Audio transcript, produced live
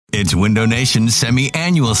It's Window Nation's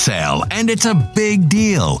semi-annual sale, and it's a big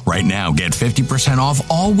deal. Right now, get 50% off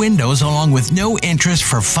all windows along with no interest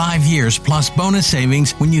for 5 years plus bonus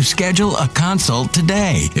savings when you schedule a consult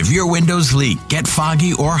today. If your windows leak, get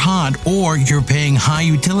foggy or hot, or you're paying high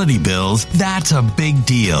utility bills, that's a big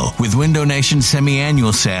deal. With Window Nation's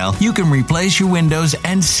semi-annual sale, you can replace your windows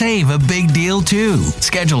and save a big deal too.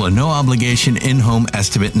 Schedule a no-obligation in-home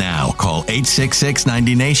estimate now. Call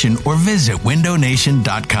 866-90-NATION or visit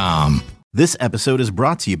windownation.com. This episode is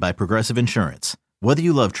brought to you by Progressive Insurance. Whether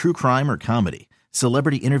you love true crime or comedy,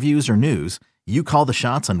 celebrity interviews or news, you call the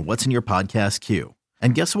shots on what's in your podcast queue.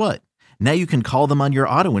 And guess what? Now you can call them on your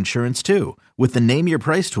auto insurance too with the Name Your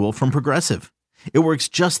Price tool from Progressive. It works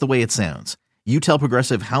just the way it sounds. You tell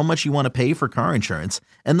Progressive how much you want to pay for car insurance,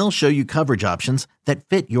 and they'll show you coverage options that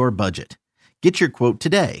fit your budget. Get your quote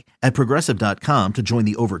today at Progressive.com to join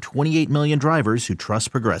the over 28 million drivers who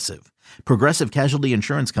trust Progressive. Progressive Casualty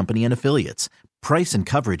Insurance Company and Affiliates. Price and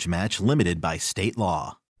coverage match limited by state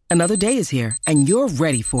law. Another day is here, and you're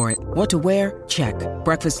ready for it. What to wear? Check.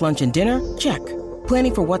 Breakfast, lunch, and dinner? Check.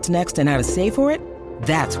 Planning for what's next and how to save for it?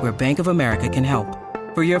 That's where Bank of America can help.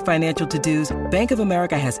 For your financial to-dos, Bank of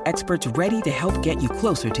America has experts ready to help get you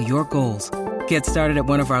closer to your goals. Get started at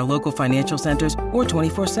one of our local financial centers or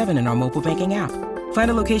 24/7 in our mobile banking app. Find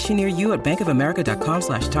a location near you at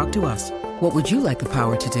bankofamerica.com/talktous. What would you like the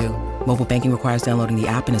power to do? Mobile banking requires downloading the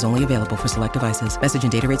app and is only available for select devices. Message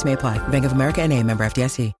and data rates may apply. Bank of America N.A., member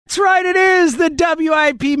FDIC. That's right, it is the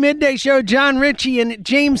WIP Midday Show. John Ritchie and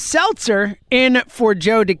James Seltzer in for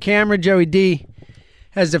Joe DeCamara. Joey D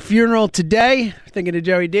has a funeral today. Thinking of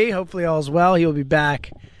Joey D. Hopefully all's well. He'll be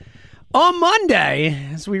back on Monday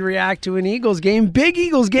as we react to an Eagles game. Big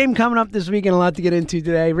Eagles game coming up this weekend. A lot to get into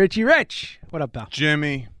today. Richie Rich, what up, pal?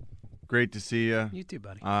 Jimmy, great to see you. You too,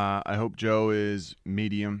 buddy. I hope Joe is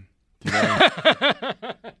medium today.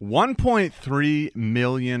 1.3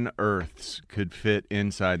 million Earths could fit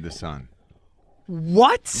inside the sun.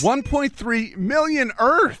 What? 1.3 million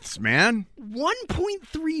Earths, man.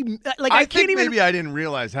 1.3. Like I can't think even. maybe I didn't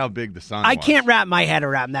realize how big the sun was. I can't wrap my head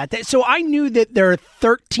around that. So I knew that there are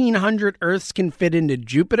 1,300 Earths can fit into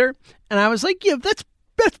Jupiter, and I was like, yeah, that's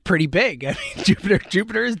pretty big. I mean,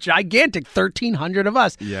 Jupiter is gigantic. 1,300 of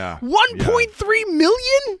us. Yeah. 1.3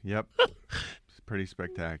 million? Yep. Pretty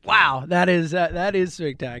spectacular. Wow, that is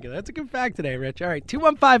spectacular. That's a good fact today, Rich. All right,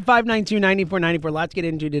 215-592-9494. Lots to get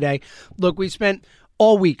into today. Look, we spent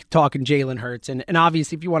all week talking Jalen Hurts, and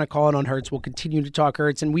obviously if you want to call it on Hurts, we'll continue to talk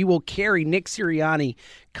Hurts, and we will carry Nick Sirianni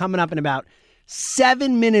coming up in about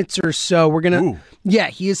 7 minutes or so. We're gonna,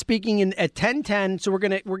 he is speaking at 10:10. So we're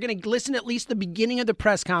gonna listen at least the beginning of the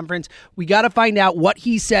press conference. We got to find out what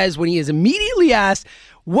he says when he is immediately asked,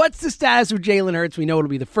 "What's the status of Jalen Hurts?" We know it'll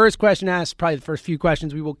be the first question asked, probably the first few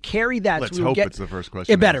questions. We will carry that. Let's so hope it's the first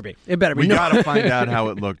question. It better be. We got to find out how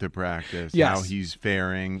it looked at practice, Yes. how he's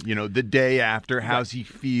faring. The day after, how's he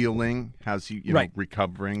feeling? How's he,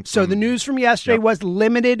 recovering? So the news from yesterday was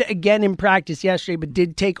limited again in practice yesterday, but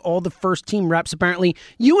did take all the first team reps. Apparently,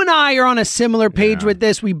 you and I are on a similar page with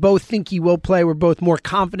this. We both think he will play. We're both more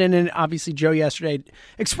confident in it. Obviously, Joe yesterday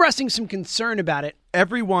expressing some concern about it.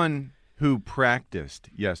 Everyone who practiced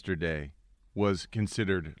yesterday was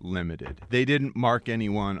considered limited. They didn't mark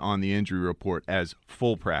anyone on the injury report as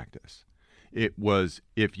full practice. It was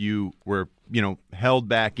if you were, held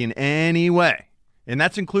back in any way. And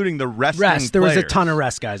that's including the resting players. There was a ton of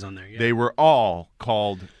rest guys on there. Yeah. They were all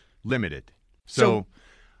called limited. So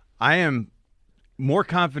I am more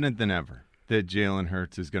confident than ever that Jalen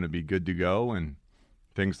Hurts is going to be good to go, and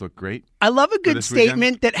things look great. I love a good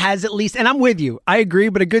statement that has at least, and I'm with you, I agree,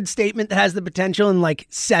 but a good statement that has the potential in like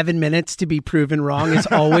 7 minutes to be proven wrong is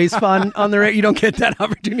always fun on the radio. You don't get that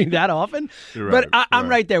opportunity that often. Right, but I'm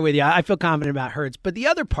right there with you. I feel confident about Hurts. But the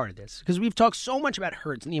other part of this, because we've talked so much about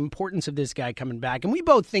Hurts and the importance of this guy coming back, and we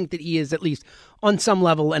both think that he is at least on some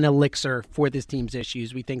level an elixir for this team's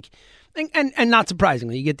issues. We think, and not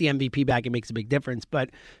surprisingly, you get the MVP back, it makes a big difference. But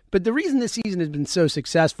the reason this season has been so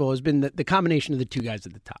successful has been the combination of the two guys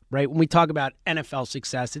at the top, right? When we talk about NFL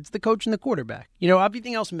success, it's the coach and the quarterback.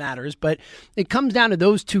 Everything else matters, but it comes down to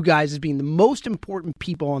those two guys as being the most important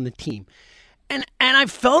people on the team. And I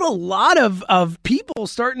felt a lot of people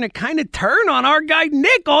starting to kind of turn on our guy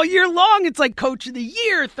Nick all year long. It's like Coach of the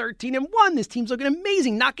Year, 13-1. This team's looking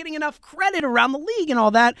amazing, not getting enough credit around the league and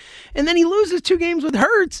all that. And then he loses 2 games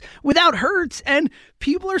without Hurts, and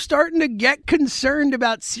people are starting to get concerned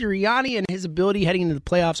about Sirianni and his ability heading into the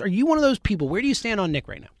playoffs. Are you one of those people? Where do you stand on Nick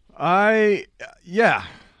right now? I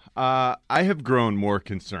have grown more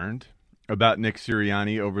concerned about Nick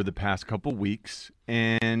Sirianni over the past couple weeks,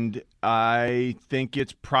 and I think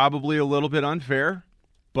it's probably a little bit unfair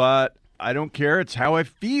but I don't care. It's how I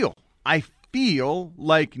feel. I feel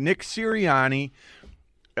like Nick Sirianni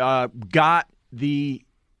got the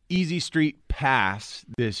easy street pass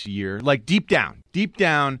this year. Like deep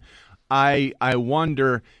down, I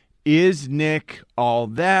wonder, is Nick all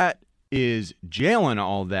that? Is Jalen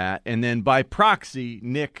all that? And then by proxy,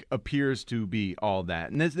 Nick appears to be all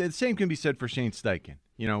that. And the same can be said for Shane Steichen.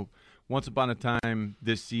 You know, once upon a time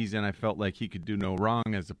this season, I felt like he could do no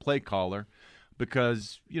wrong as a play caller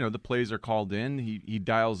because, you know, the plays are called in. He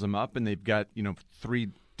dials them up, and they've got, you know, 3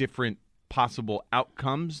 different possible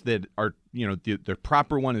outcomes that are, you know, the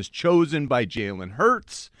proper one is chosen by Jalen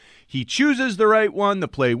Hurts. He chooses the right one. The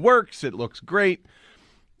play works. It looks great.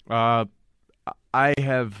 I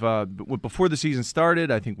have, before the season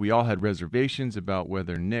started, I think we all had reservations about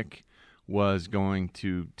whether Nick was going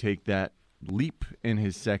to take that leap in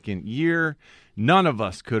his second year. None of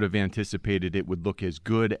us could have anticipated it would look as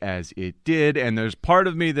good as it did. And there's part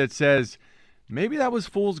of me that says, maybe that was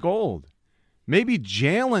fool's gold. Maybe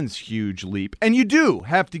Jalen's huge leap, and you do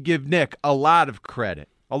have to give Nick a lot of credit,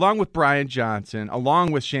 along with Brian Johnson,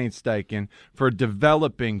 along with Shane Steichen, for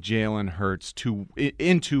developing Jalen Hurts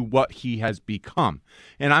into what he has become.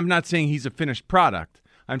 And I'm not saying he's a finished product.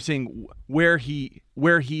 I'm saying where he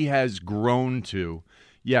has grown to.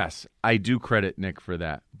 Yes, I do credit Nick for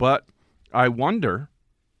that. But I wonder,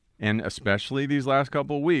 and especially these last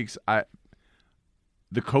couple of weeks,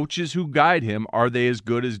 the coaches who guide him, are they as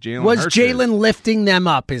good as Jalen Hurts? Was Jalen lifting them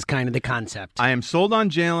up is kind of the concept. I am sold on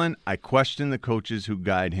Jalen. I question the coaches who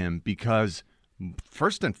guide him because,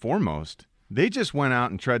 first and foremost, they just went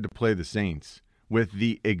out and tried to play the Saints with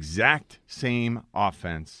the exact same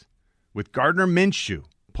offense, with Gardner Minshew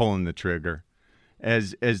pulling the trigger,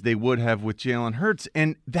 as they would have with Jalen Hurts,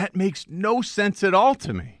 and that makes no sense at all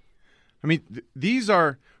to me. I mean, these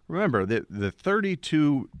are, remember, the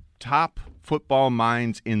 32 top football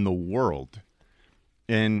minds in the world,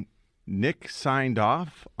 and Nick signed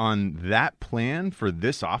off on that plan for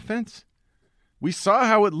this offense. We saw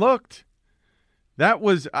how it looked. That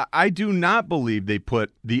was, I do not believe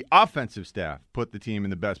the offensive staff put the team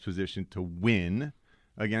in the best position to win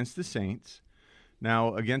against the Saints.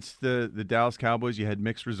 Now, against the Dallas Cowboys, you had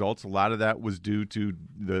mixed results. A lot of that was due to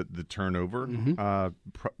the turnover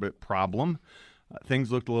problem.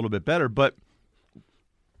 Things looked a little bit better, but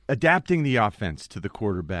adapting the offense to the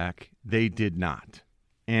quarterback, they did not.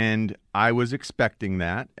 And I was expecting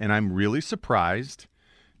that, and I'm really surprised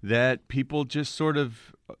that people just sort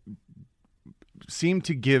of seem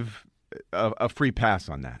to give a free pass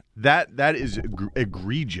on that. That is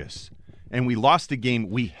egregious. And we lost a game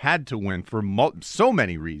we had to win for so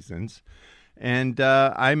many reasons. And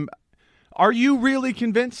are you really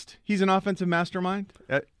convinced he's an offensive mastermind?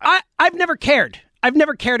 I've never cared. I've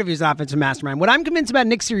never cared if he's an offensive mastermind. What I'm convinced about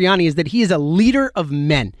Nick Sirianni is that he is a leader of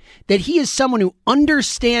men, that he is someone who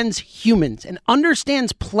understands humans and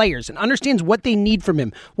understands players and understands what they need from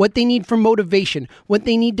him, what they need for motivation, what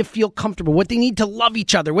they need to feel comfortable, what they need to love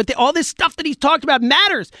each other, all this stuff that he's talked about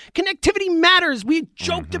matters. Connectivity matters. We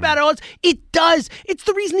joked about it all. It does. It's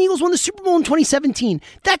the reason the Eagles won the Super Bowl in 2017.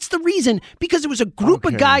 That's the reason, because it was a group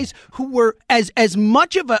of guys who were as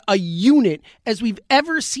much of a unit as we've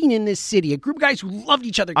ever seen in this city. A group of guys who loved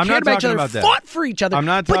each other, cared about each other, fought for each other. I'm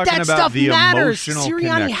not but talking that about stuff the matters. emotional Sirianni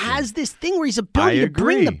connection. has this thing where he's ability to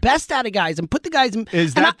bring the best out of guys and put the guys in.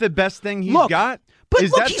 Is that the best thing he's got? But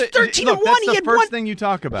look, he's 13-1. That's the first thing you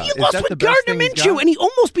talk about. He lost with Gardner Minshew, and he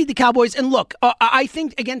almost beat the Cowboys. And look, I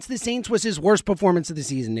think against the Saints was his worst performance of the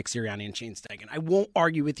season, Nick Sirianni and Shane Steichen. I won't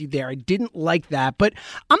argue with you there. I didn't like that. But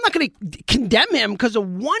I'm not going to condemn him because of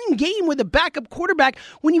one game with a backup quarterback.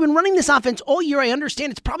 When you've been running this offense all year, I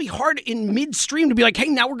understand it's probably hard in midstream to be like, hey,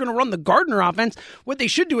 now we're going to run the Gardner offense. What they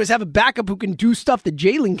should do is have a backup who can do stuff that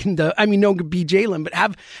Jalen can do. I mean, no, could be Jalen, but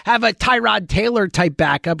have a Tyrod Taylor type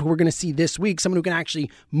backup who we're going to see this week, someone who can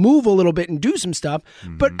actually move a little bit and do some stuff.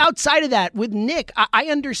 But outside of that, with Nick, I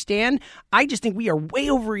understand. I just think we are way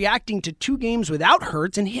overreacting to 2 games without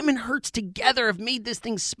Hurts, and him and Hurts together have made this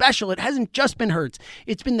thing special. It hasn't just been Hurts.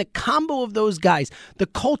 It's been the combo of those guys, the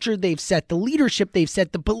culture they've set, the leadership they've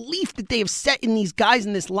set, the belief that they have set in these guys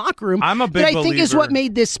in this locker room that I think is what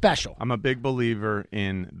made this special. I'm a big believer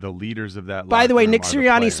in the leaders of that locker room. By the way, Nick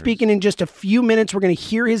Sirianni speaking in just a few minutes. We're going to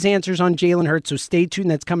hear his answers on Jalen Hurts, so stay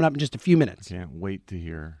tuned. That's coming up in just a few minutes. Can't wait to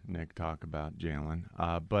hear Nick talk about Jalen.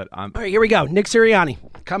 But all right, here we go. Nick Sirianni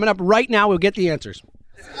coming up right now. We'll get the answers.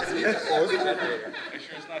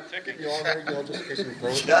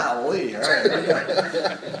 Golly, all right.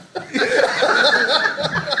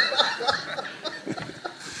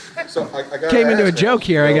 So I came into a joke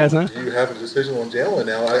here, I guess, huh? Do you have a decision on Jalen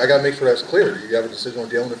now? I got to make sure that's clear. Do you have a decision on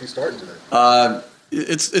Jalen if he's starting today?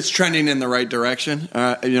 It's trending in the right direction.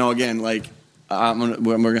 Again, like we're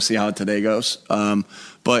going to see how today goes.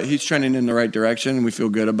 But he's trending in the right direction, and we feel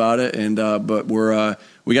good about it. And but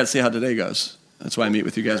we got to see how today goes. That's why I meet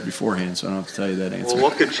with you guys beforehand, so I don't have to tell you that answer. Well,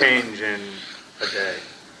 what could change in a day?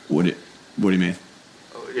 What do you mean?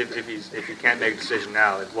 If you can't make a decision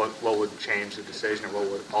now, what would change the decision, or what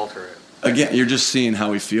would alter it? Again, you're just seeing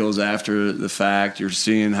how he feels after the fact. You're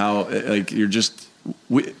seeing how the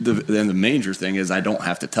major thing is I don't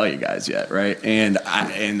have to tell you guys yet, right? And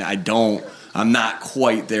I'm not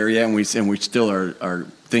quite there yet, and we still are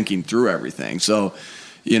thinking through everything. So,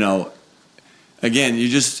 again,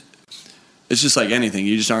 it's just like anything.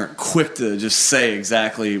 You just aren't quick to just say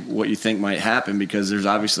exactly what you think might happen, because there's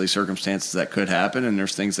obviously circumstances that could happen, and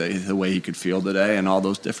there's things that the way he could feel today and all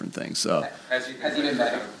those different things. So has he been cleared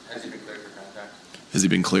for contact? Has he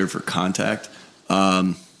been cleared for contact?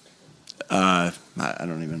 I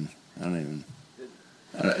don't even.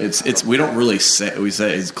 It's we don't really say, we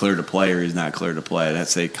say he's cleared to play or he's not cleared to play.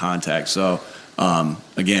 That's say contact. So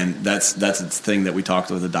again, that's a thing that we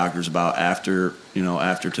talked with the doctors about after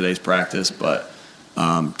today's practice. But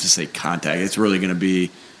to say contact, it's really going to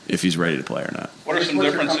be if he's ready to play or not. What are some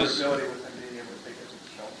differences?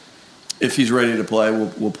 If he's ready to play,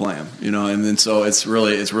 we'll play him, and then so it's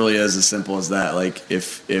really as simple as that. Like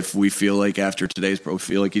if we feel like after today's we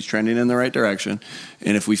feel like he's trending in the right direction,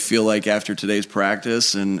 and if we feel like after today's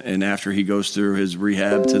practice and after he goes through his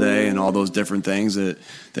rehab today and all those different things that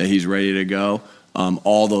he's ready to go,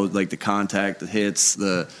 all those, like the contact, the hits,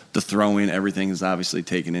 the throwing, everything is obviously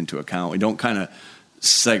taken into account. We don't kind of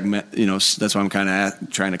segment, that's why I'm kind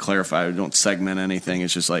of trying to clarify. We don't segment anything.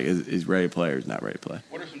 It's just like, is ready to play or is not ready to play.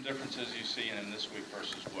 What are some differences you see in him this week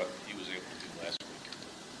versus what he was able to do last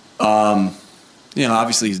week?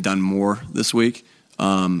 Obviously he's done more this week.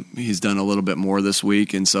 He's done a little bit more this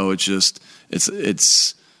week, and so it's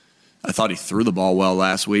I thought he threw the ball well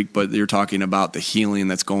last week, but you're talking about the healing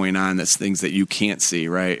that's going on. That's things that you can't see,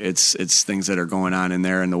 right? It's things that are going on in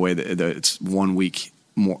there, and the way that it's 1 week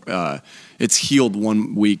more. It's healed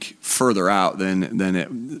 1 week further out than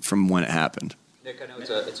it from when it happened. Nick, I know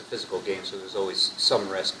it's a physical game, so there's always some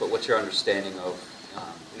risk. But what's your understanding of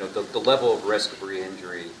the level of risk of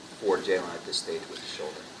re-injury for Jalen at this stage with his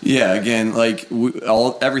shoulder? Yeah, again, like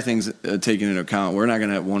everything's taken into account. We're not going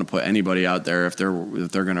to want to put anybody out there if they're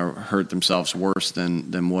going to hurt themselves worse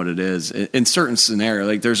than what it is. In certain scenarios,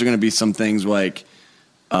 like there's going to be some things like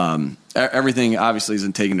everything obviously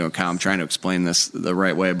isn't taken into account. I'm trying to explain this the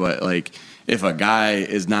right way, but like if a guy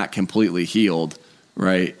is not completely healed,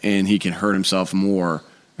 right, and he can hurt himself more,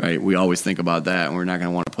 right, we always think about that, and we're not going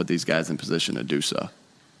to want to put these guys in position to do so.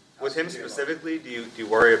 With him specifically, do you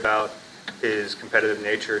worry about his competitive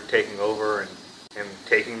nature taking over and him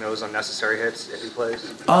taking those unnecessary hits if he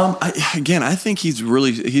plays? I think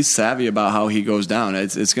he's savvy about how he goes down.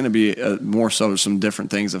 It's going to be more so some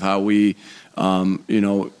different things of how we,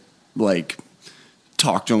 like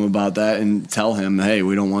talk to him about that and tell him, hey,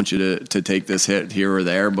 we don't want you to take this hit here or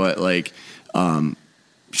there, but like,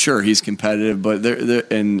 sure, he's competitive, but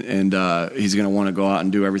he's going to want to go out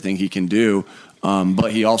and do everything he can do.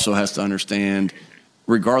 But he also has to understand,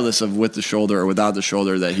 regardless of with the shoulder or without the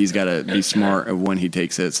shoulder, that he's got to be smart of when he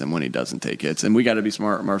takes hits and when he doesn't take hits. And we got to be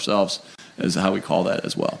smart ourselves as how we call that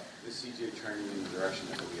as well. Is CJ turning in the direction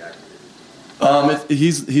that we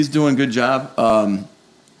activated? He's doing a good job.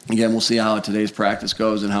 Again, we'll see how today's practice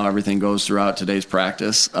goes and how everything goes throughout today's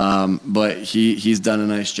practice. But he's done a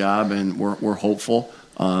nice job, and we're hopeful.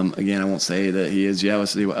 Again, I won't say that he is. Yeah, we'll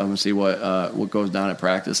see what goes down at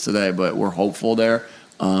practice today, but we're hopeful there,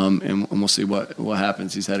 and we'll see what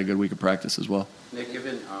happens. He's had a good week of practice as well. Nick,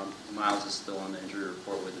 given Miles is still on the injury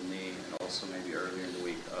report with the knee, and also maybe earlier in the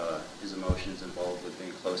week, his emotions involved with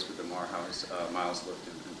being close with DeMar, how has Miles looked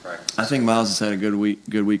in practice? I think Miles has had a good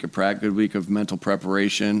week of practice, good week of mental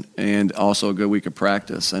preparation, and also a good week of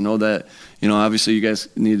practice. I know that obviously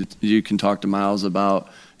you can talk to Miles about.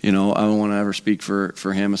 I don't want to ever speak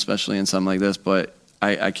for him, especially in something like this, but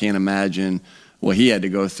I can't imagine what he had to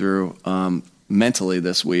go through mentally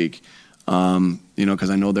this week, because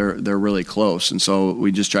I know they're really close. And so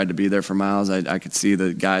we just tried to be there for Miles. I could see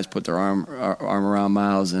the guys put their arm around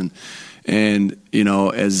Miles, and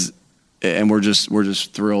we're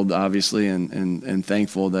just thrilled, obviously, and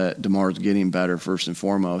thankful that DeMar's getting better first and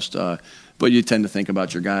foremost. But you tend to think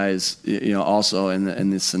about your guys, also in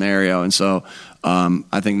this scenario. And so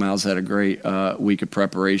I think Miles had a great week of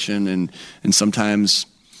preparation. And sometimes,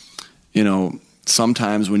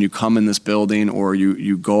 when you come in this building or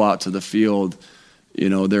you go out to the field,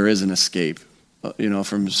 there is an escape,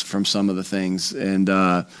 from some of the things. And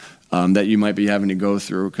that you might be having to go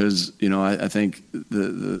through. Because, I think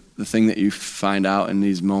the thing that you find out in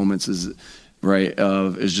these moments is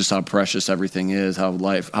just how precious everything is,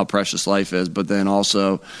 how precious life is. But then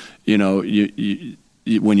also,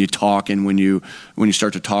 when you talk and when you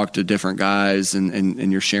start to talk to different guys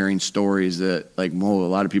and you're sharing stories that a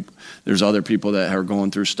lot of people, there's other people that are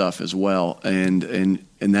going through stuff as well, and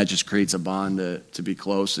that just creates a bond to be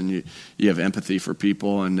close, and you have empathy for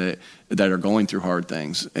people and that are going through hard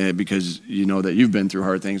things, because you know that you've been through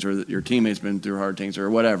hard things, or that your teammates been through hard things, or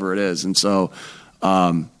whatever it is. And so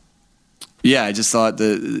I just thought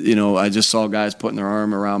that, I just saw guys putting their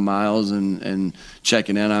arm around Miles and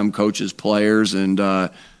checking in on coaches, players. And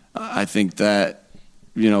I think that,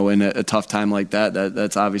 in a tough time like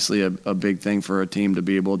that's obviously a big thing for a team to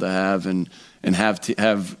be able to have and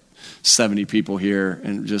have 70 people here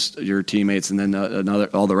and just your teammates, and then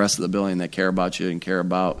all the rest of the building that care about you and care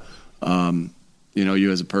about,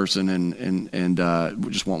 you as a person and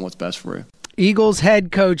just want what's best for you. Eagles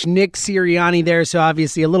head coach Nick Sirianni there, so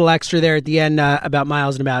obviously a little extra there at the end about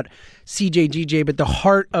Miles and about CJ, but the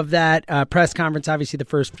heart of that press conference, obviously the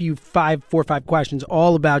first 4 or 5 questions,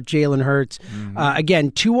 all about Jalen Hurts.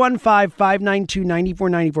 Again,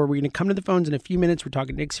 215-592-9494. We're going to come to the phones in a few minutes. We're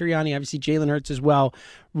talking Nick Sirianni, obviously Jalen Hurts as well.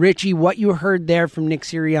 Richie, what you heard there from Nick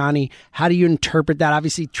Sirianni, how do you interpret that?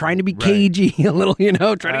 Obviously trying to be cagey a little, trying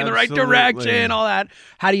to get in the right direction, all that.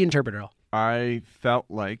 How do you interpret it all? I felt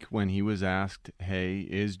like when he was asked, hey,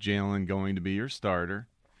 is Jalen going to be your starter?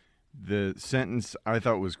 The sentence I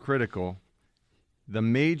thought was critical. The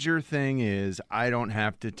major thing is I don't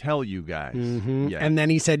have to tell you guys. Yet. And then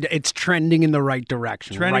he said it's trending in the right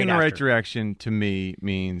direction. Trending in the right direction to me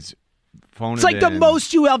means phone it's like the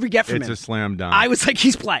most you ever get from him. It's a slam dunk. I was like,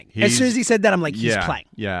 he's playing. As soon as he said that, I'm like, he's playing.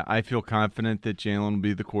 Yeah, I feel confident that Jalen will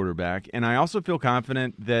be the quarterback. And I also feel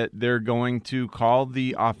confident that they're going to call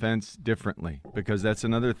the offense differently, because that's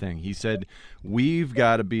another thing. He said, we've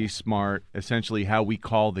got to be smart, essentially how we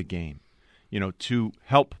call the game, to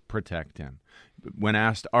help protect him. When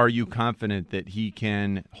asked, are you confident that he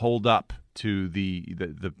can hold up to the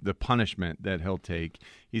punishment that he'll take,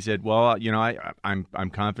 he said, well, I'm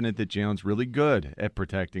confident that Jalen's really good at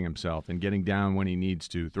protecting himself and getting down when he needs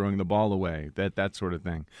to, throwing the ball away, that sort of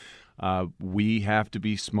thing. We have to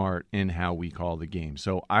be smart in how we call the game.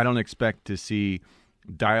 So I don't expect to see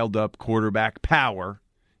dialed up quarterback power,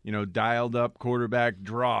 dialed up quarterback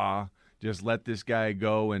draw. Just let this guy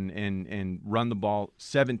go and run the ball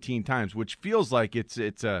 17 times, which feels like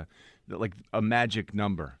it's a magic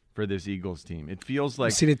number for this Eagles team. It feels like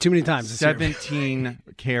I've seen it too many times. 17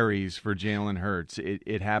 carries for Jalen Hurts.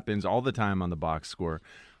 It happens all the time on the box score.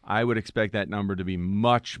 I would expect that number to be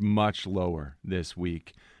much, much lower this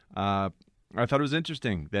week. I thought it was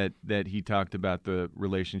interesting that he talked about the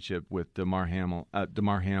relationship with Damar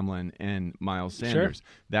Hamlin and Miles Sanders. Sure.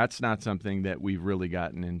 That's not something that we've really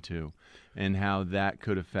gotten into, and how that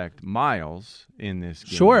could affect Miles in this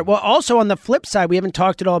game. Sure. Well, also on the flip side, we haven't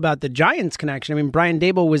talked at all about the Giants connection. I mean, Brian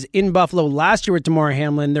Daboll was in Buffalo last year with Damar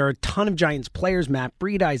Hamlin. There are a ton of Giants players, Matt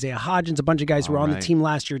Breida, Isaiah Hodgins, a bunch of guys who were on the team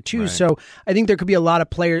last year too. Right. So I think there could be a lot of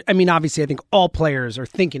players. I mean, obviously, I think all players are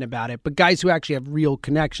thinking about it, but guys who actually have real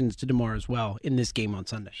connections to Damar as well in this game on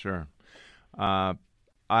Sunday. Sure.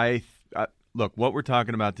 Look, what we're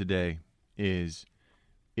talking about today is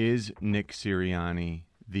Nick Sirianni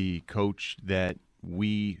the coach that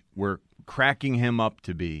we were cracking him up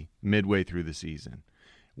to be midway through the season,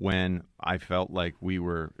 when I felt like we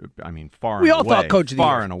were, far and away. We all thought Coach of the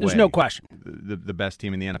Year. There's no question. The best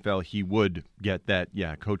team in the NFL, he would get that,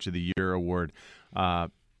 Coach of the Year award.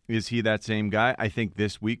 Is he that same guy? I think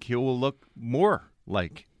this week he will look more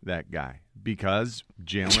like that guy, because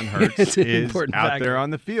Jalen Hurts is out there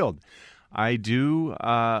on the field. I do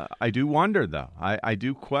wonder, though. I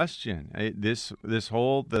do question this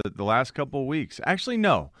whole the last couple of weeks. Actually,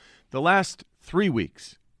 no, the last 3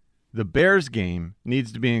 weeks. The Bears game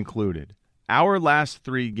needs to be included. Our last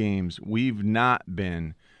 3 games, we've not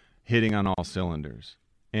been hitting on all cylinders,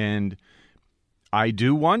 and I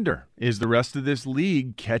do wonder: is the rest of this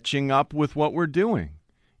league catching up with what we're doing?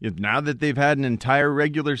 Now that they've had an entire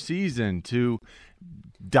regular season to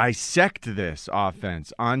dissect this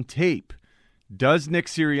offense on tape, does Nick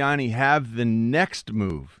Sirianni have the next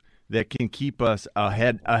move that can keep us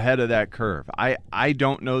ahead of that curve? I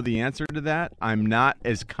don't know the answer to that. I'm not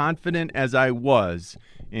as confident as I was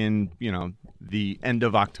in the end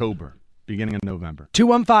of October, beginning of November.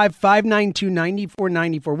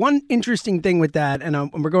 215-592-9494. One interesting thing with that,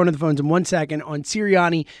 and we're going to the phones in 1 second, on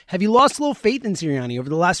Sirianni. Have you lost a little faith in Sirianni over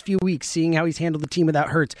the last few weeks, seeing how he's handled the team without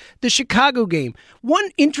Hurts? The Chicago game. One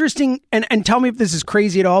interesting, and tell me if this is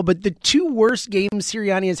crazy at all, but the two worst games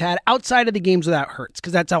Sirianni has had outside of the games without Hurts,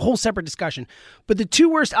 because that's a whole separate discussion, but the two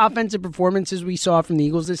worst offensive performances we saw from the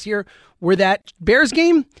Eagles this year were that Bears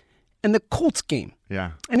game and the Colts game.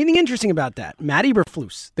 Yeah. Anything interesting about that? Matt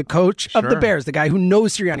Eberflus, the coach of the Bears, the guy who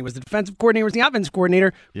knows Sirianni, was the defensive coordinator, was the offensive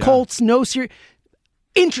coordinator. Yeah. Colts knows Sirianni.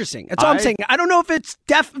 Interesting. That's all I'm saying. I don't know if it's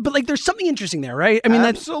but like there's something interesting there, right? I mean,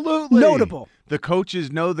 absolutely. That's notable. The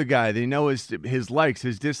coaches know the guy. They know his likes,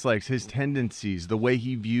 his dislikes, his tendencies, the way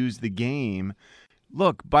he views the game.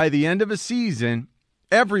 Look, by the end of a season,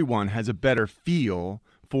 everyone has a better feel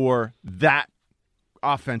for that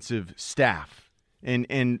offensive staff.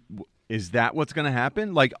 And is that what's going to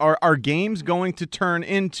happen? Like, are games going to turn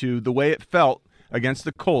into the way it felt against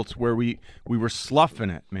the Colts, where we were sloughing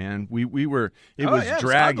it, man? We were was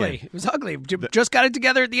dragging. It was ugly. Just got it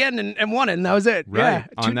together at the end and won it, and that was it. Right. Yeah.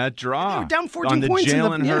 On that draw. They were down 14 on the points.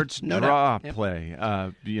 Jalen Hurts draw play,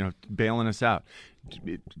 bailing us out.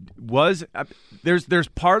 There's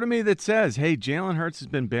part of me that says, hey, Jalen Hurts has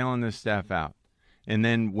been bailing this staff out. And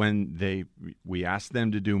then when we asked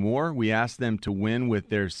them to do more, we asked them to win with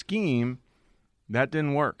their scheme, that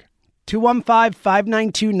didn't work.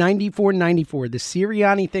 215-592-9494. The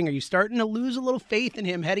Sirianni thing. Are you starting to lose a little faith in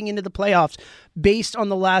him heading into the playoffs based on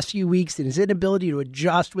the last few weeks and his inability to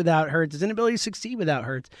adjust without Hurts, his inability to succeed without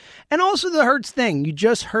Hurts? And also the Hurts thing. You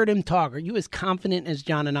just heard him talk. Are you as confident as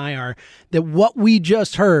John and I are that what we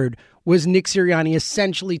just heard was Nick Sirianni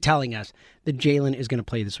essentially telling us that Jalen is going to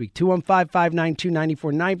play this week?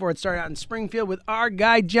 215-592-9494. It started out in Springfield with our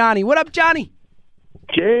guy, Johnny. What up, Johnny?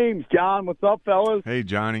 James, John, what's up, fellas? Hey,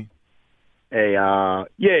 Johnny. Hey,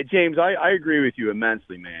 James, I agree with you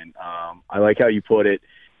immensely, man. I like how you put it.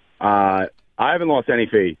 I haven't lost any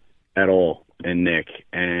faith at all in Nick,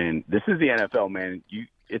 and this is the NFL, man.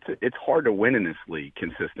 It's hard to win in this league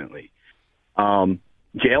consistently.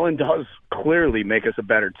 Jalen does clearly make us a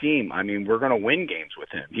better team. I mean, we're going to win games with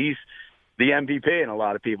him. He's the MVP in a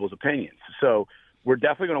lot of people's opinions. So we're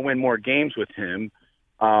definitely going to win more games with him.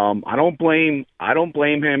 I don't blame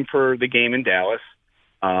him for the game in Dallas.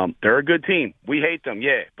 They're a good team. We hate them,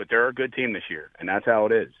 yeah, but they're a good team this year, and that's how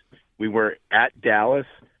it is. We were at Dallas.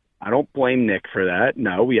 I don't blame Nick for that.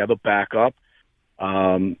 No, we have a backup.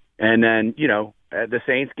 And then, at the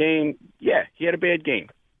Saints game, yeah, he had a bad game.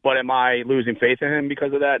 But am I losing faith in him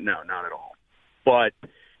because of that? No, not at all. But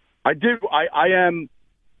I am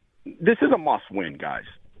 – this is a must-win, guys.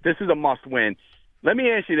 This is a must-win. Let me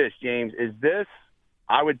ask you this, James. Is this,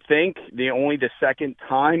 I would think, the second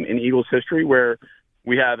time in Eagles history where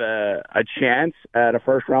we have a chance at a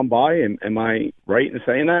first-round bye? Am I right in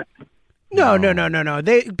saying that? No.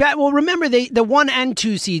 Remember, the 1 and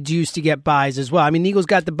 2 seeds used to get buys as well. I mean, the Eagles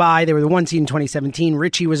got the bye. They were the 1 seed in 2017.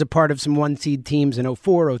 Richie was a part of some 1 seed teams in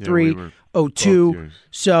 04, 03, 02.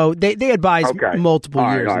 So they had buys multiple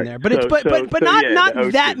years in there. But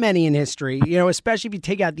not that many in history, especially if you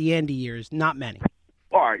take out the Andy years, not many.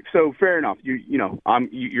 All right, so fair enough.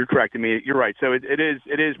 You're correcting me. You're right. So it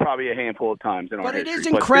is probably a handful of times in our history. But it is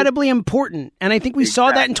incredibly important, and I think we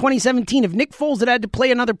saw that in 2017. If Nick Foles had to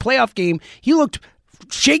play another playoff game, he looked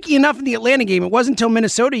shaky enough in the Atlanta game. It wasn't until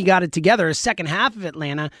Minnesota he got it together, a second half of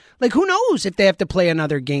Atlanta. Like, who knows if they have to play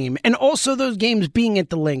another game? And also those games being at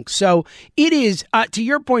the link. So it is, to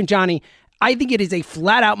your point, Johnny, I think it is a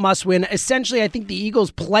flat-out must-win. Essentially, I think the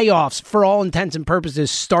Eagles' playoffs, for all intents and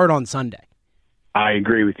purposes, start on Sunday. I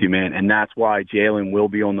agree with you, man, and that's why Jalen will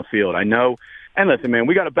be on the field. I know, and listen, man,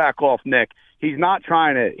 we got to back off Nick. He's not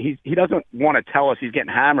trying to. He doesn't want to tell us he's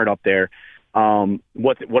getting hammered up there.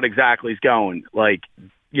 What exactly is going? Like,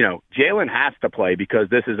 Jalen has to play because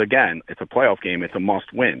this is, again, it's a playoff game. It's a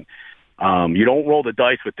must-win. You don't roll the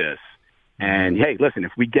dice with this. And hey, listen,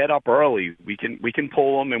 if we get up early, we can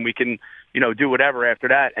pull them and we can do whatever after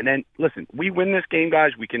that. And then listen, we win this game,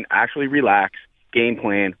 guys. We can actually relax, game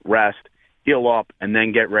plan, rest, heal up, and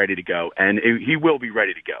then get ready to go. And he will be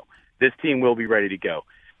ready to go. This team will be ready to go.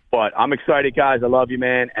 But I'm excited, guys. I love you,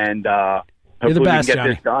 man. And hopefully You're the best, we can get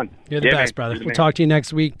Johnny. this done. You're the best, brother. We'll talk to you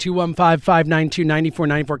next week.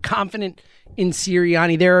 215-592-9494. Confident in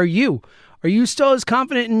Sirianni. There are you. Are you still as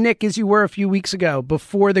confident in Nick as you were a few weeks ago,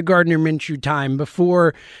 before the Gardner Minshew time,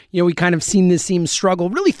 before, we kind of seen this team struggle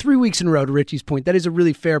really 3 weeks in a row, to Richie's point? That is a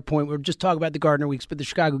really fair point. We're just talking about the Gardner weeks, but the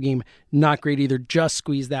Chicago game, not great either. Just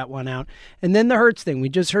squeezed that one out. And then the Hurts thing. We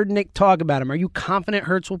just heard Nick talk about him. Are you confident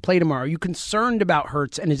Hurts will play tomorrow? Are you concerned about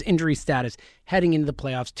Hurts and his injury status heading into the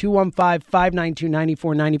playoffs?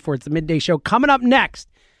 215-592-9494. It's the Midday Show. Coming up next,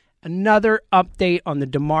 another update on the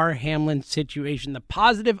Damar Hamlin situation. The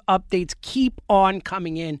positive updates keep on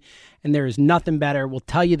coming in, and there is nothing better. We'll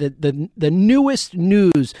tell you the newest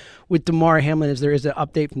news with Damar Hamlin is there is an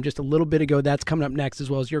update from just a little bit ago. That's coming up next,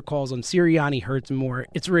 as well as your calls on Sirianni, Hurts, and more.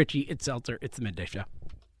 It's Richie, it's Seltzer, it's the Midday Show.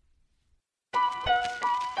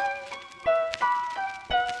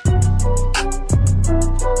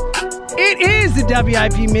 It is the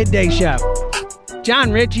WIP Midday Show.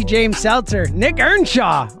 John Ritchie, James Seltzer, Nick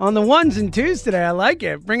Earnshaw on the ones and twos today. I like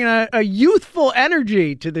it. Bringing a youthful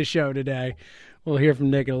energy to the show today. We'll hear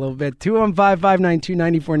from Nick in a little bit.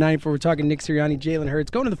 215-592-9494. We're talking Nick Sirianni, Jalen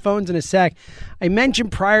Hurts. Going to the phones in a sec. I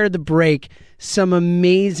mentioned prior to the break some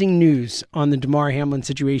amazing news on the Damar Hamlin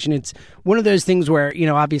situation. It's one of those things where,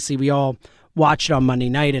 obviously we all watched it on Monday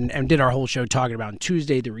night and did our whole show talking about on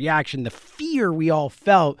Tuesday, the reaction, the fear we all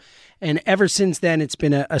felt. And ever since then, it's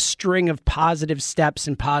been a string of positive steps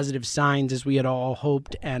and positive signs, as we had all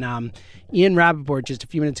hoped. And Ian Rappaport just a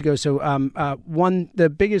few minutes ago. So the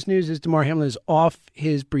biggest news is Damar Hamlin is off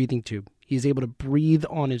his breathing tube. He's able to breathe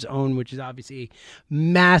on his own, which is obviously a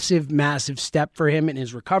massive, massive step for him in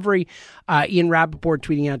his recovery. Ian Rappaport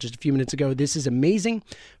tweeting out just a few minutes ago, "This is amazing.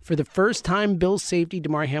 For the first time, Bills safety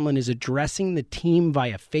Damar Hamlin is addressing the team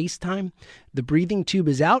via FaceTime. The breathing tube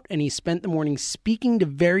is out, and he spent the morning speaking to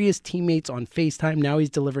various teammates on FaceTime. Now he's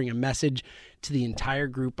delivering a message to the entire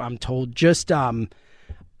group, I'm told." Just, the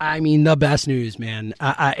best news, man.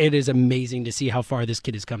 It is amazing to see how far this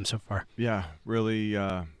kid has come so far. Yeah, really,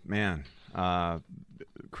 man.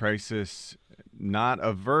 Crisis not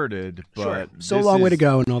averted, but sure. So long way to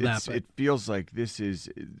go and all that. But it feels like this is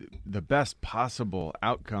the best possible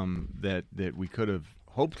outcome that we could have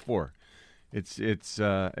hoped for. It's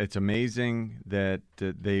amazing that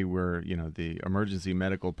they were, the emergency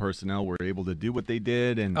medical personnel were able to do what they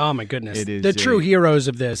did, and oh my goodness, it is the true heroes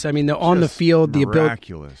of this. They're on the field, the ability.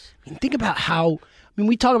 Miraculous. Think about how.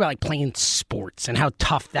 We talk about playing sports and how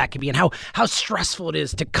tough that can be and how stressful it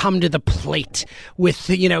is to come to the plate with,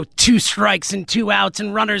 2 strikes and 2 outs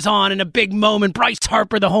and runners on and a big moment, Bryce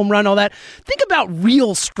Harper, the home run, all that. Think about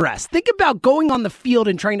real stress. Think about going on the field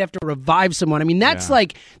and trying to have to revive someone. That's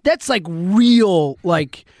like real,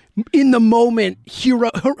 in the moment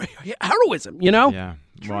heroism, Yeah.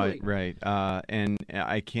 Right. And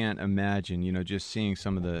I can't imagine, just seeing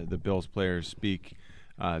some of the Bills players speak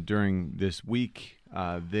during this week.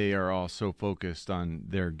 They are all so focused on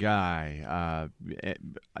their guy.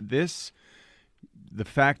 The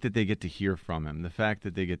fact that they get to hear from him, the fact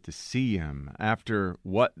that they get to see him after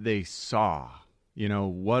what they saw,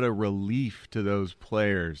 what a relief to those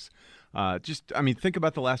players. Think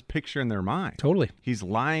about the last picture in their mind. Totally. He's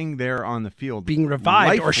lying there on the field, being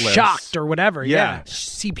revived lifeless, or shocked or whatever. Yeah.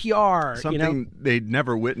 CPR. Something they'd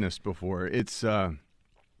never witnessed before. It's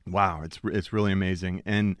wow. It's really amazing.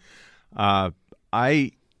 And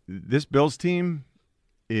this Bills team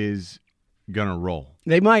is gonna roll.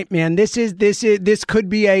 They might, man. This could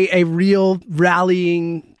be a real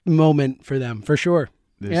rallying moment for them, for sure.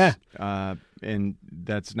 And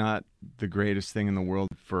that's not the greatest thing in the world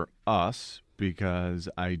for us, because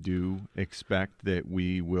I do expect that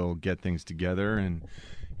we will get things together and,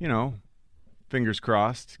 fingers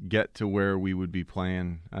crossed, get to where we would be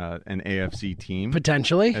playing an AFC team.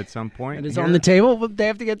 Potentially. At some point. It is on the table, but they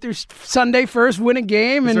have to get through Sunday first, win a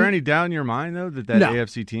game. Is there any doubt in your mind, though, that no.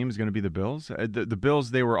 AFC team is going to be the Bills? The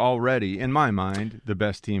Bills, they were already, in my mind, the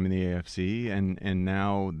best team in the AFC, and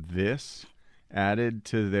now this added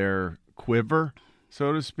to their quiver,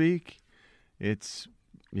 so to speak. It's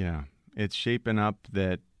shaping up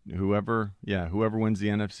that whoever wins the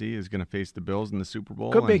NFC is going to face the Bills in the Super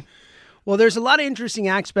Bowl. Could be. Well, there's a lot of interesting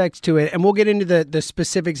aspects to it, and we'll get into the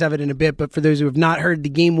specifics of it in a bit. But for those who have not heard, the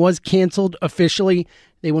game was canceled officially.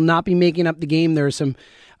 They will not be making up the game. There are some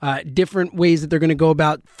different ways that they're going to go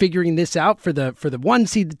about figuring this out for the 1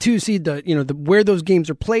 seed, the 2 seed, where those games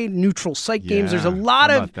are played, neutral site games. There's a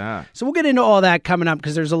lot of that. So we'll get into all that coming up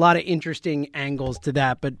because there's a lot of interesting angles to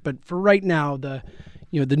that. But for right now, the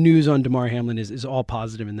news on Damar Hamlin is all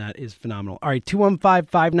positive, and that is phenomenal. All right,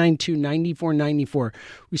 215-592-9494.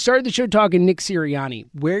 We started the show talking Nick Sirianni.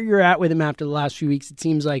 Where you're at with him after the last few weeks, it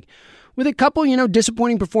seems like with a couple,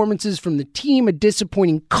 disappointing performances from the team, a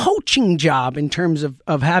disappointing coaching job in terms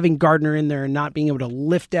of having Gardner in there and not being able to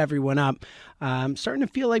lift everyone up. I'm starting to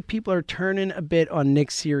feel like people are turning a bit on Nick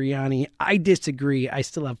Sirianni. I disagree. I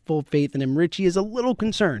still have full faith in him. Richie is a little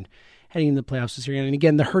concerned heading into the playoffs with Sirianni. And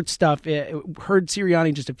again, the Hurts stuff, heard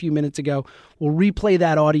Sirianni just a few minutes ago. We'll replay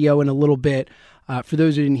that audio in a little bit for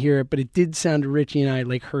those who didn't hear it, but it did sound to Richie and I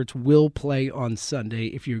like Hurts will play on Sunday,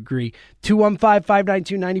 if you agree.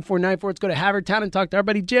 215-592-9494. Let's go to Havertown and talk to our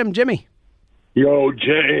buddy Jimmy. Yo,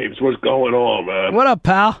 James, what's going on, man? What up,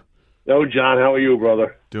 pal? Yo, John, how are you,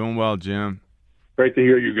 brother? Doing well, Jim. Great to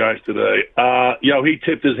hear you guys today. He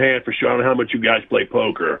tipped his hand for sure. I don't know how much you guys play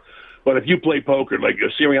poker. But if you play poker, like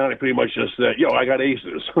Sirianni pretty much just said, I got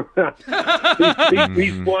aces.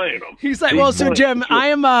 he's playing them. He's like, so Jim, I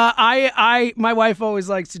am, my wife always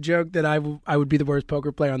likes to joke that I would be the worst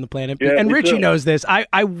poker player on the planet. Yeah, and Richie knows this.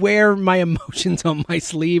 I wear my emotions on my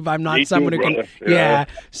sleeve. I'm not someone who can. Yeah.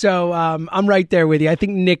 So I'm right there with you. I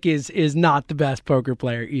think Nick is not the best poker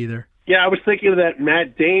player either. Yeah, I was thinking of that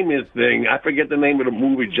Matt Damon thing. I forget the name of the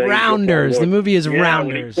movie. James Rounders. The movie is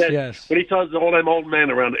Rounders. Yes. When he tells all them old men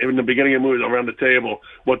around in the beginning of the movie around the table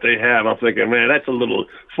what they have, I'm thinking, man, that's a little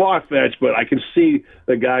far-fetched, but I can see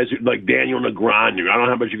the guys like Daniel Negreanu. I don't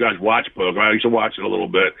know how much you guys watch poker. I used to watch it a little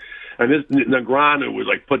bit. And this Negreanu was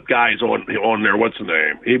like put guys on there. What's the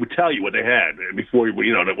name? He would tell you what they had before when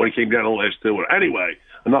he came down to the last two. Anyway,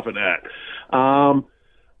 enough of that.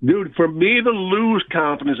 Dude, for me to lose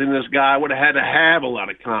confidence in this guy, I would have had to have a lot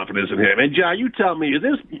of confidence in him. And, John, you tell me, is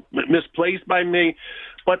this misplaced by me?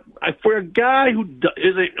 But for a guy who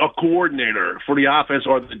isn't a coordinator for the offense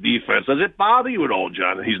or the defense, does it bother you at all,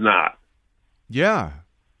 John, that he's not? Yeah.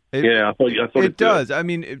 I thought it does. I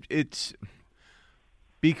mean, it's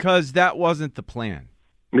because that wasn't the plan.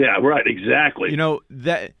 Yeah, right, exactly.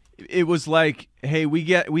 That it was like, hey, we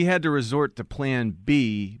had to resort to plan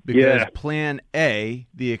B because plan A,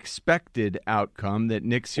 the expected outcome that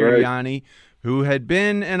Nick Sirianni, who had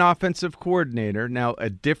been an offensive coordinator, now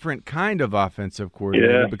a different kind of offensive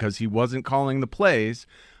coordinator because he wasn't calling the plays.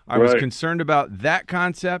 I was concerned about that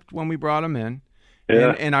concept when we brought him in.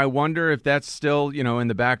 Yeah. And I wonder if that's still, in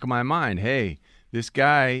the back of my mind. Hey, this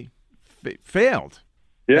guy failed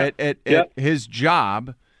at his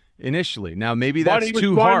job initially. Now, maybe that's too harsh. But he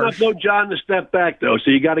was smart enough, John, to step back, though,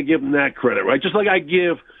 so you got to give him that credit, right? Just like I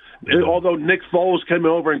give, although Nick Foles came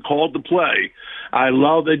over and called the play, I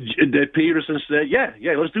love that Peterson said, yeah,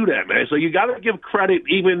 let's do that, man. So you got to give credit,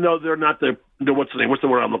 even though they're not the what's the name? What's the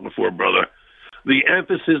word I'm looking for, brother? The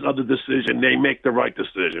emphasis of the decision, they make the right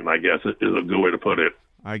decision, I guess, is a good way to put it.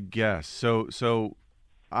 I guess. So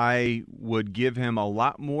I would give him a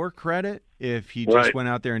lot more credit if he just went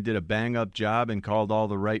out there and did a bang-up job and called all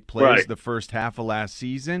the right plays the first half of last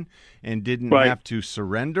season and didn't have to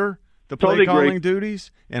surrender the play-calling duties.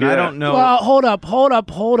 And I don't know. Well, hold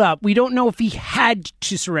up. We don't know if he had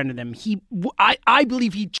to surrender them. I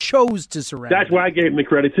believe he chose to surrender That's why I gave him the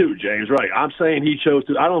credit, too, James. Right. I'm saying he chose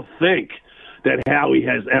to. I don't think that Howie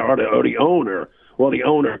has, or the owner, well, the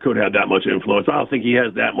owner could have that much influence. I don't think he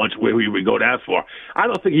has that much where we would go that far. I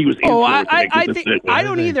don't think he was influenced to make the decision. I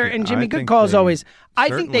don't either. And Jimmy, good call as always. I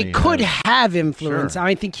think they could have influence. Sure.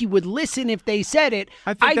 I think he would listen if they said it.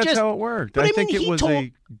 I think that's how it worked. I think it was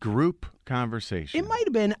a group conversation. It might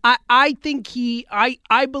have been. I think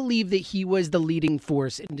I believe that he was the leading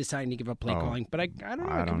force in deciding to give up play calling, but I don't know.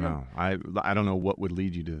 I don't know. I don't know what would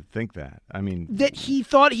lead you to think that. I mean, that he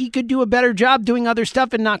thought he could do a better job doing other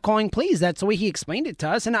stuff and not calling plays. That's the way he explained it to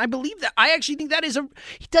us, and I believe that. I actually think that is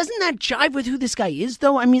doesn't that jive with who this guy is,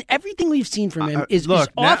 though? I mean, everything we've seen from him is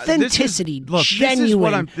authenticity,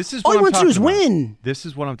 genuine. This is what all he wants to do is win. This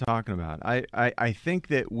is what I'm talking about. I think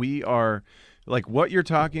that we are. Like what you're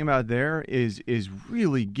talking about there is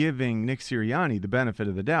really giving Nick Sirianni the benefit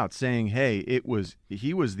of the doubt, saying, hey,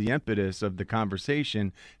 he was the impetus of the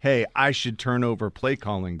conversation. Hey, I should turn over play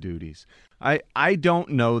calling duties. I don't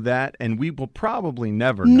know that, and we will probably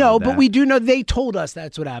never know that. But we do know they told us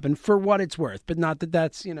that's what happened for what it's worth, but not that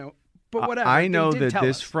that's, but whatever. I know that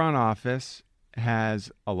this front office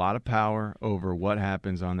has a lot of power over what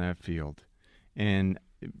happens on that field. And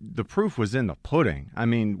the proof was in the pudding. I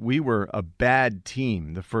mean, we were a bad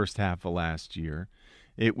team the first half of last year.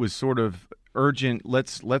 It was sort of urgent.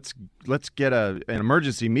 Let's get an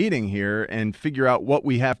emergency meeting here and figure out what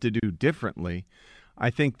we have to do differently.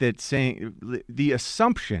 I think that saying the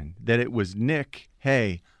assumption that it was Nick,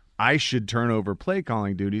 hey, I should turn over play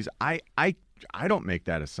calling duties. I don't make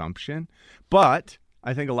that assumption, but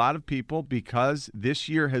I think a lot of people, because this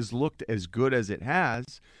year has looked as good as it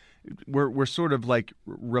has, we're sort of like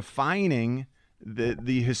refining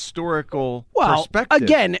the historical perspective.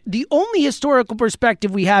 Again, the only historical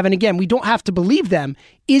perspective we have, and again, we don't have to believe them,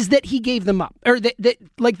 is that he gave them up. Or that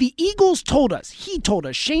like the Eagles told us, he told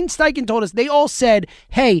us, Shane Steichen told us, they all said,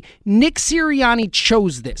 hey, Nick Sirianni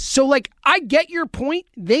chose this. So, like, I get your point.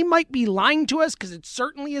 They might be lying to us because it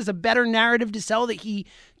certainly is a better narrative to sell that he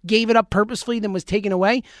gave it up purposefully than was taken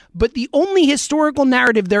away. But the only historical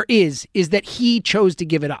narrative there is that he chose to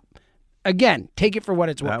give it up. Again, take it for what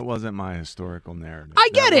it's worth. That wasn't my historical narrative. I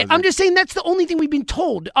get it. I'm just saying that's the only thing we've been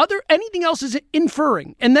told. Anything else is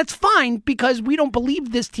inferring, and that's fine because we don't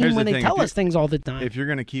believe this team when they tell us things all the time. If you're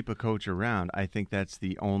going to keep a coach around, I think that's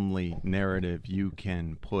the only narrative you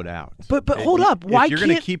can put out. But hold up, why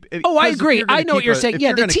can't? I agree. I know what you're saying.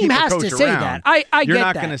 Yeah, the team has to say that. I get that. You're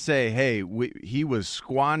not going to say, "Hey, he was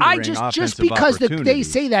squandering offensive just because opportunities." They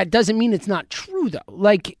say that doesn't mean it's not true, though.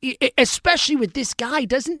 Like, especially with this guy,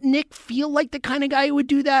 doesn't Nick feel like the kind of guy who would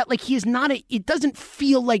do that? Like, he is not it doesn't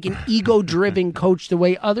feel like an ego-driven coach the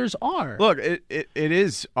way others are. Look, it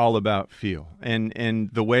is all about feel. And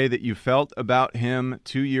the way that you felt about him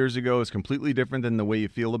 2 years ago is completely different than the way you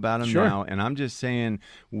feel about him now. And I'm just saying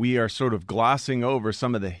we are sort of glossing over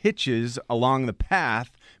some of the hitches along the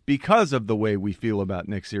path because of the way we feel about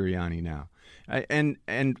Nick Sirianni now. And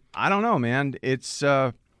I don't know, man.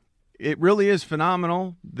 It really is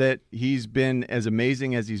phenomenal that he's been as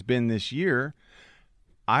amazing as he's been this year.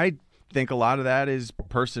 I think a lot of that is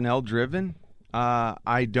personnel driven.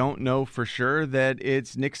 I don't know for sure that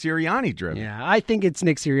it's Nick Sirianni driven. Yeah, I think it's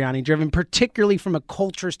Nick Sirianni driven, particularly from a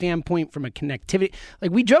culture standpoint, from a connectivity.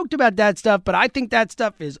 Like, we joked about that stuff, but I think that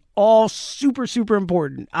stuff is all super, super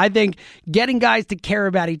important. I think getting guys to care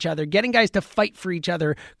about each other, getting guys to fight for each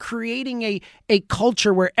other, creating a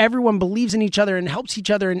culture where everyone believes in each other and helps each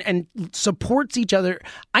other and supports each other.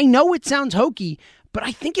 I know it sounds hokey, but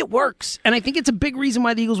I think it works, and I think it's a big reason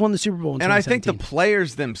why the Eagles won the Super Bowl in 2017. And I think the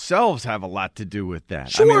players themselves have a lot to do with that.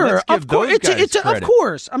 Sure, I mean, let's give of course. those guys credit. Of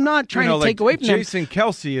course. I'm not trying to take away from Jason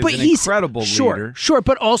Kelce is an incredible leader. Sure,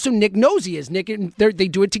 but also Nick knows he is. Nick, and they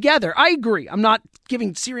do it together. I agree. I'm not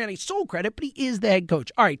giving Sirianni sole credit, but he is the head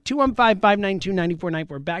coach. All right,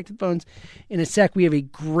 215-592-9494. Back to the phones in a sec. We have a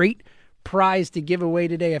great prize to give away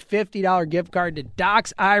today, a $50 gift card to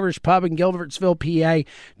Doc's Irish Pub in Gilbertsville, PA.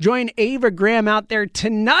 Join Ava Graham out there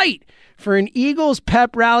tonight for an Eagles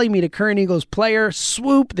pep rally. Meet a current Eagles player,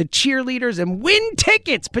 swoop the cheerleaders, and win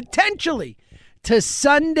tickets potentially to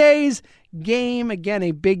Sunday's game. Again,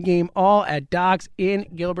 a big game, all at Doc's in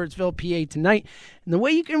Gilbertsville, PA tonight. And the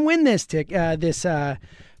way you can win this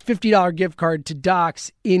 $50 gift card to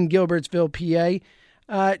Doc's in Gilbertsville,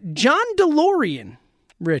 PA, John DeLorean,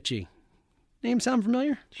 Richie. Name sound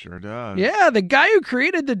familiar? Sure does. Yeah, the guy who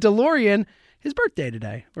created the DeLorean, his birthday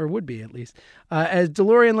today, or would be at least. As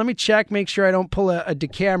DeLorean, let me check, make sure I don't pull a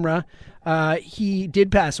DeCamera. He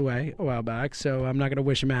did pass away a while back, so I'm not going to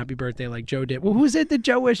wish him a happy birthday like Joe did. Well, who is it that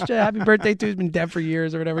Joe wished a happy birthday to? He's been dead for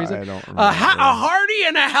years or whatever he said. I don't remember. A hearty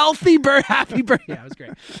and a healthy happy birthday. Yeah, it was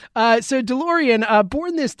great. So DeLorean,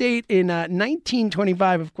 born this date in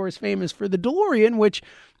 1925, of course, famous for the DeLorean, which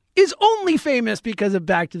is only famous because of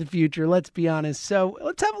Back to the Future, let's be honest. So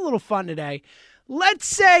let's have a little fun today. Let's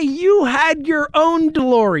say you had your own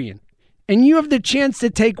DeLorean and you have the chance to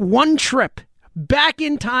take one trip back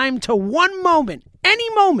in time to one moment,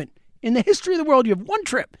 any moment in the history of the world. You have one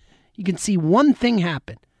trip. You can see one thing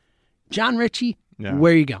happen. John Ritchie,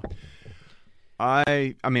 where you go?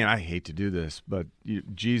 I mean, I hate to do this, but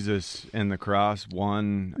Jesus and the cross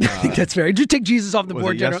won. I think that's fair. Did you take Jesus off the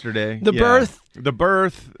board yesterday? The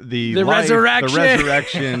birth, the life, resurrection. The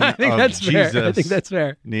resurrection I think of that's Jesus. Fair. I think that's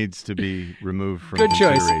fair. Needs to be removed from Good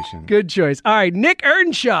consideration. Choice. Good choice. All right, Nick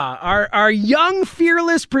Earnshaw, our young,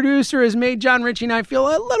 fearless producer, has made John Ritchie and I feel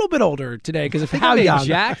a little bit older today because of how young.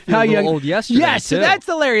 Jack feel a little old yesterday. Yes, so that's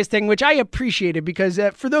the hilarious thing, which I appreciated because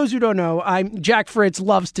for those who don't know, Jack Fritz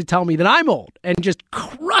loves to tell me that I'm old and just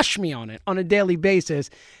crush me on it on a daily basis.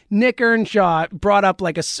 Nick Earnshaw brought up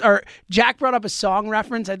Jack brought up a song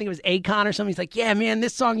reference. I think it was Akon or something. He's like, "Yeah, man,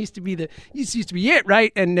 this song used to be it,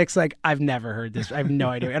 right?" And Nick's like, "I've never heard this. I have no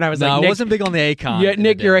idea." And I was no, like, "Nick, I wasn't big on the Akon." Yeah,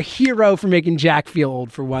 Nick, you're a hero for making Jack feel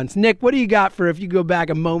old for once. Nick, what do you got for if you go back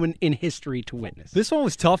a moment in history to witness? This one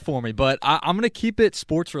was tough for me, but I'm going to keep it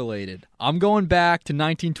sports related. I'm going back to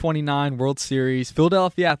 1929 World Series,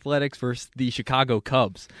 Philadelphia Athletics versus the Chicago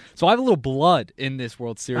Cubs. So I have a little blood in this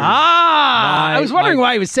World Series. I was wondering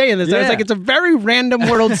why he was saying this. Yeah. I was like, it's a very random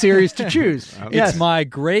World Series to choose. It's my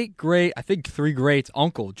great, I think three greats,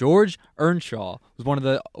 uncle, George Earnshaw, was one of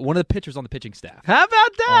the pitchers on the pitching staff. How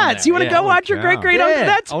about that? So you want to go watch your great uncle?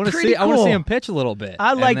 That's pretty cool. I want to see him pitch a little bit.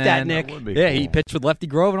 I like that, Nick. He pitched with Lefty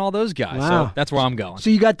Grove and all those guys. Wow. So that's where I'm going. So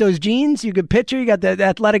you got those genes, you could pitcher, you got the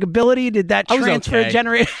athletic ability. Did that transfer okay.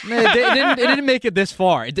 generate? it didn't make it this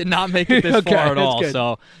far. It did not make it this far at all. Good.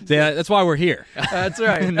 So that's why we're here. That's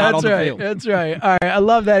right. Not that's on the right. field. That's right. All right. I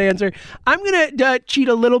love that answer. I'm gonna cheat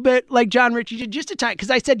a little bit, like John Ritchie did, just a time, because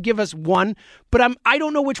I said give us one, but I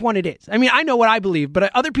don't know which one it is. I mean, I know what I believe,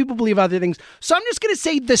 but other people believe other things. So I'm just gonna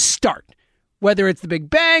say the start. Whether it's the Big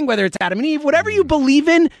Bang, whether it's Adam and Eve, whatever you believe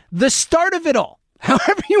in, the start of it all.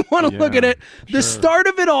 However you want to look at it, the start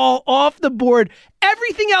of it all off the board.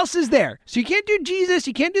 Everything else is there. So you can't do Jesus,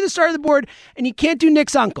 you can't do the start of the board, and you can't do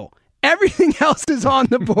Nick's uncle. Everything else is on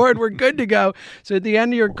the board. We're good to go. So at the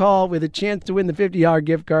end of your call, with a chance to win the $50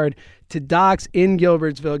 gift card to Doc's in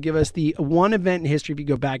Gilbertsville, give us the one event in history, if you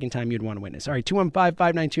go back in time, you'd want to witness. All right,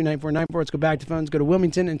 215-592-9494. Let's go back to phones, go to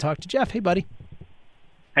Wilmington, and talk to Jeff. Hey, buddy.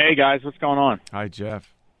 Hey, guys, what's going on? Hi,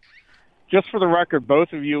 Jeff. Just for the record,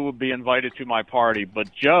 both of you will be invited to my party, but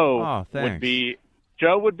Joe would be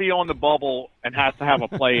on the bubble and has to have a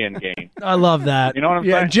play-in game. I love that. You know what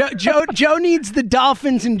I'm saying? Joe needs the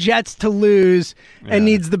Dolphins and Jets to lose and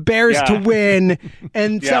needs the Bears to win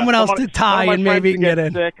and someone else to tie and maybe get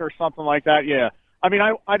in. Sick or something like that, yeah. I mean,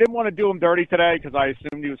 I didn't want to do him dirty today because I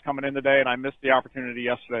assumed he was coming in today, and I missed the opportunity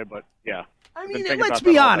yesterday, but yeah. I mean, let's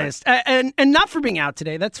be honest, and not for being out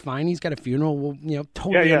today. That's fine. He's got a funeral. We'll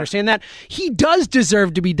totally understand that. He does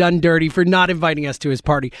deserve to be done dirty for not inviting us to his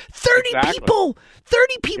party. 30 people.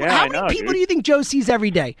 Yeah, How many people do you think Joe sees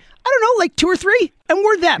every day? I don't know, like 2 or 3, and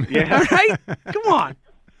we're them. Yeah. All right, come on.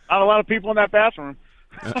 Not a lot of people in that bathroom.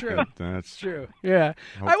 That's true. That's true. Yeah.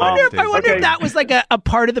 I wonder if that was like a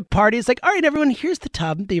part of the party. It's like, all right, everyone, here's the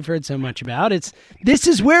tub that you've heard so much about. This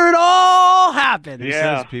is where it all happens.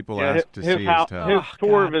 Yeah. People ask to see his tub.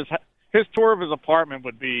 His tour of his apartment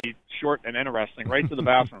would be short and interesting, right to the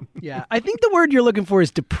bathroom. Yeah. I think the word you're looking for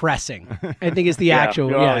is depressing. I think is the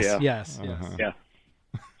actual. Yes. Yeah.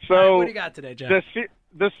 So what do you got today, Jeff?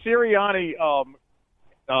 The Sirianni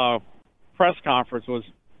press conference was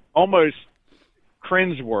almost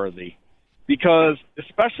cringeworthy because,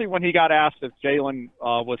 especially when he got asked if Jalen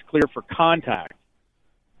was cleared for contact.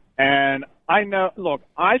 And I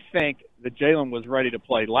think that Jalen was ready to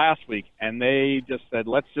play last week, and they just said,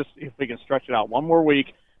 let's just see if we can stretch it out one more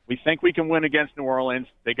week. We think we can win against New Orleans.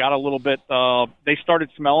 They got a little bit they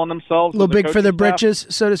started smelling themselves. A little big for their britches,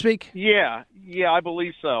 so to speak? Yeah, I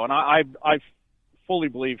believe so. And I fully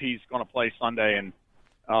believe he's going to play Sunday, and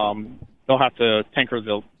they'll have to tinker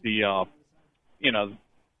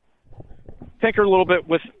tinker a little bit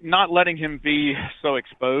with not letting him be so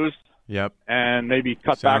exposed. Yep. And maybe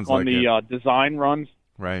cut back on the design runs.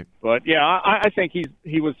 Right. But yeah, I think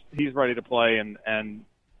he's ready to play, and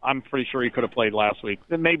I'm pretty sure he could have played last week.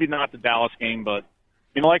 Maybe not the Dallas game, but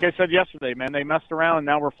like I said yesterday, man, they messed around, and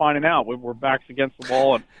now we're finding out we're backs against the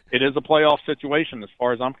wall, and it is a playoff situation as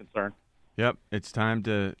far as I'm concerned. Yep. It's time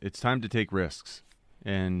to take risks.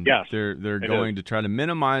 And they're going to try to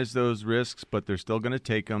minimize those risks, but they're still going to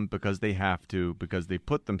take them because they have to, because they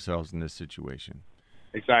put themselves in this situation.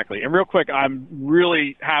 Exactly. And real quick, I'm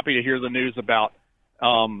really happy to hear the news about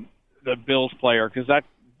the Bills player, because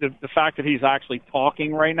the fact that he's actually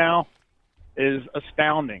talking right now is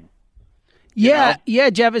astounding. Yeah,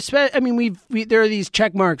 Jeff. I mean, there are these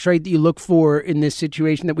check marks, right, that you look for in this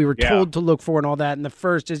situation that we were told to look for and all that. And the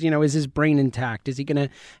first is, is his brain intact? Is he going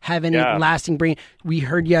to have any lasting brain? We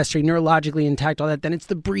heard yesterday, neurologically intact, all that. Then it's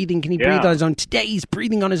the breathing. Can he breathe on his own? Today he's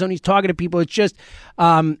breathing on his own. He's talking to people. It's just,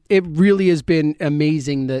 it really has been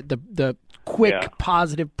amazing, the quick,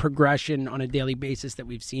 positive progression on a daily basis that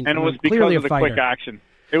we've seen. And from it was him. because Clearly of the quick action.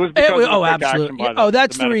 It was because of the quick action by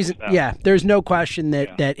that's the the reason. staff. Yeah, there's no question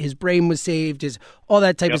that his brain was saved, all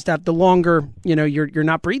that type of stuff. The longer you're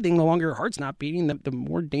not breathing, the longer your heart's not beating, the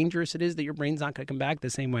more dangerous it is that your brain's not going to come back the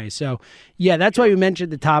same way. So, yeah, that's why we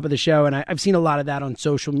mentioned at the top of the show, and I've seen a lot of that on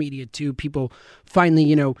social media too. People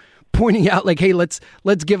finally, pointing out like, hey, let's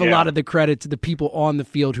give a lot of the credit to the people on the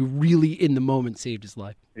field who really in the moment saved his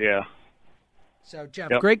life. Yeah. So, Jeff,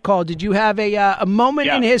 great call. Did you have a moment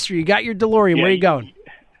in history? You got your DeLorean. Where are you going?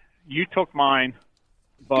 You took mine.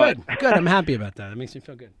 But Good. I'm happy about that. That makes me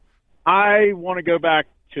feel good. I want to go back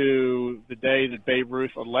to the day that Babe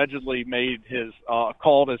Ruth allegedly made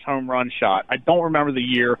called his home run shot. I don't remember the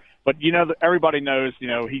year, but everybody knows.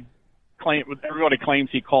 Everybody claims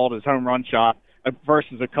he called his home run shot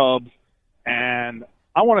versus the Cubs, and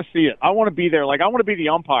I want to see it. I want to be there. Like I want to be the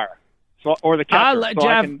umpire. Or the catcher.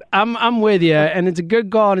 Jeff, I'm with you, and it's a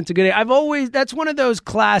good call, and it's a good. That's one of those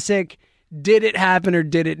classic did it happen or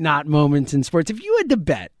did it not moments in sports. If you had to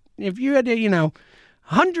bet, if you had to, $100,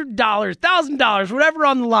 $1,000, whatever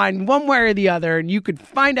on the line, one way or the other, and you could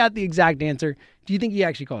find out the exact answer, do you think he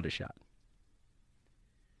actually called a shot?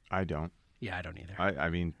 I don't. Yeah, I don't either. I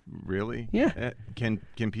mean, really? Yeah. Can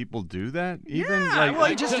people do that? Even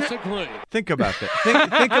I just disagree. Think about that.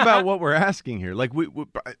 Think about what we're asking here. Like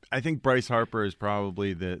I think Bryce Harper is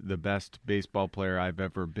probably the best baseball player I've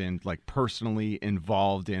ever been personally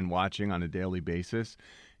involved in watching on a daily basis.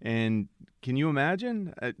 And can you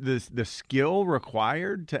imagine the skill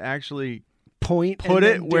required to actually put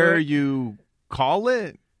it where you call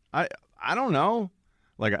it? I don't know.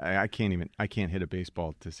 I can't hit a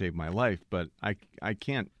baseball to save my life, but I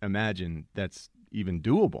can't imagine that's even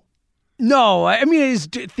doable. No, I mean, it's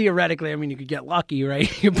theoretically, you could get lucky,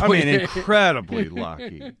 right? Incredibly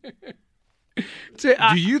lucky. Do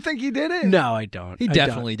you think he did it? No, I don't. He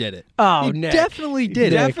definitely did it. Oh, he Nick. definitely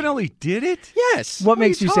did it. Definitely did it? Yes. What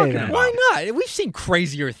makes you say that? Why not? We've seen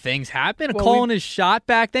crazier things happen. Calling his shot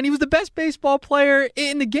back then. He was the best baseball player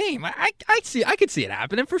in the game. I could see it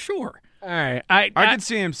happening for sure. All right. I could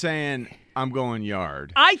see him saying, I'm going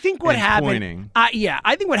yard. I think what happened. Pointing.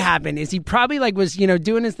 I think what happened is he probably was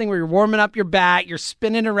doing his thing where you're warming up your bat, you're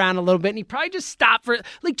spinning around a little bit, and he probably just stopped for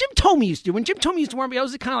Jim Thome used to do. When Jim Thome used to warm up, he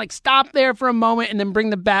always kind of stop there for a moment and then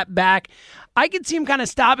bring the bat back. I could see him kind of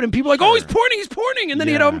stopping, and people are like, oh, he's pointing, and then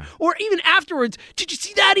he hit him. Or even afterwards, did you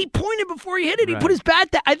see that? He pointed before he hit it. He put his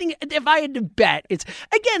bat down. I think if I had to bet, it's,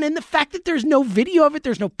 again, and the fact that there's no video of it,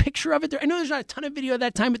 there's no picture of it. I know there's not a ton of video at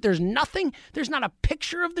that time, but there's nothing. There's not a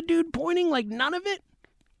picture of the dude pointing, none of it.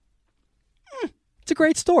 It's a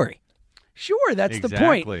great story. Sure, that's the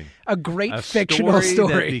point. A great fictional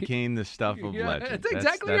story that became the stuff of legend. That's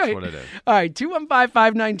exactly right. That's what it is. All right,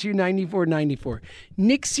 215-592-9494.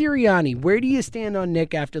 Nick Sirianni, where do you stand on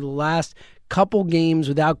Nick after the last couple games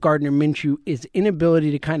without Gardner Minshew, his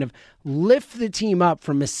inability to kind of lift the team up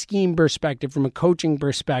from a scheme perspective, from a coaching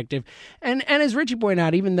perspective. And as Richie pointed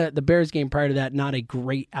out, even the Bears game prior to that, not a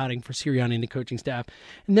great outing for Sirianni and the coaching staff.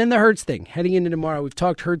 And then the Hurts thing, heading into tomorrow. We've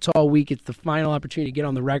talked Hurts all week. It's the final opportunity to get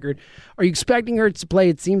on the record. Are you expecting Hurts to play?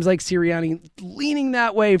 It seems like Sirianni leaning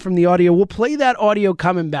that way from the audio. We'll play that audio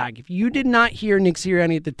coming back. If you did not hear Nick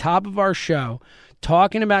Sirianni at the top of our show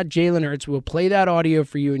talking about Jalen Hurts, we'll play that audio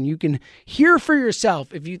for you, and you can hear for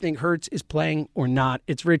yourself if you think Hurts is playing or not.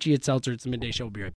 It's Richie at Seltzer. It's the Midday Show. We'll be right back.